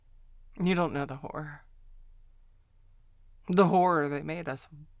You don't know the horror. The horror they made us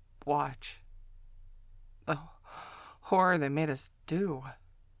watch. The horror they made us do.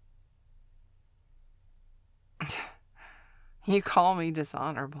 You call me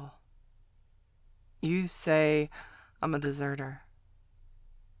dishonorable. You say I'm a deserter.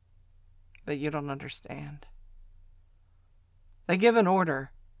 But you don't understand. They give an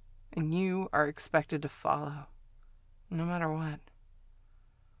order, and you are expected to follow, no matter what.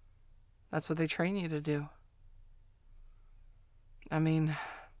 That's what they train you to do. I mean,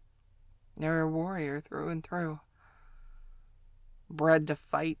 you're a warrior through and through. Bred to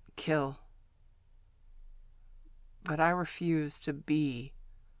fight, kill. But I refuse to be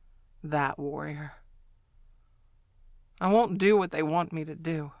that warrior. I won't do what they want me to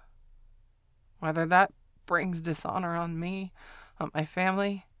do. Whether that brings dishonor on me, on my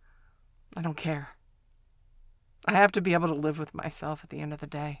family, I don't care. I have to be able to live with myself at the end of the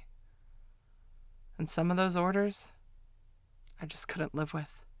day. And some of those orders, I just couldn't live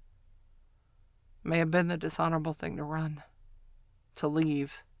with. May have been the dishonorable thing to run, to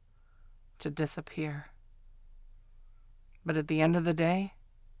leave, to disappear. But at the end of the day,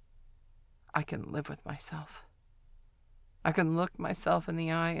 I can live with myself. I can look myself in the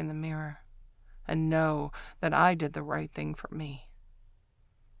eye in the mirror and know that I did the right thing for me.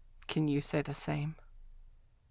 Can you say the same?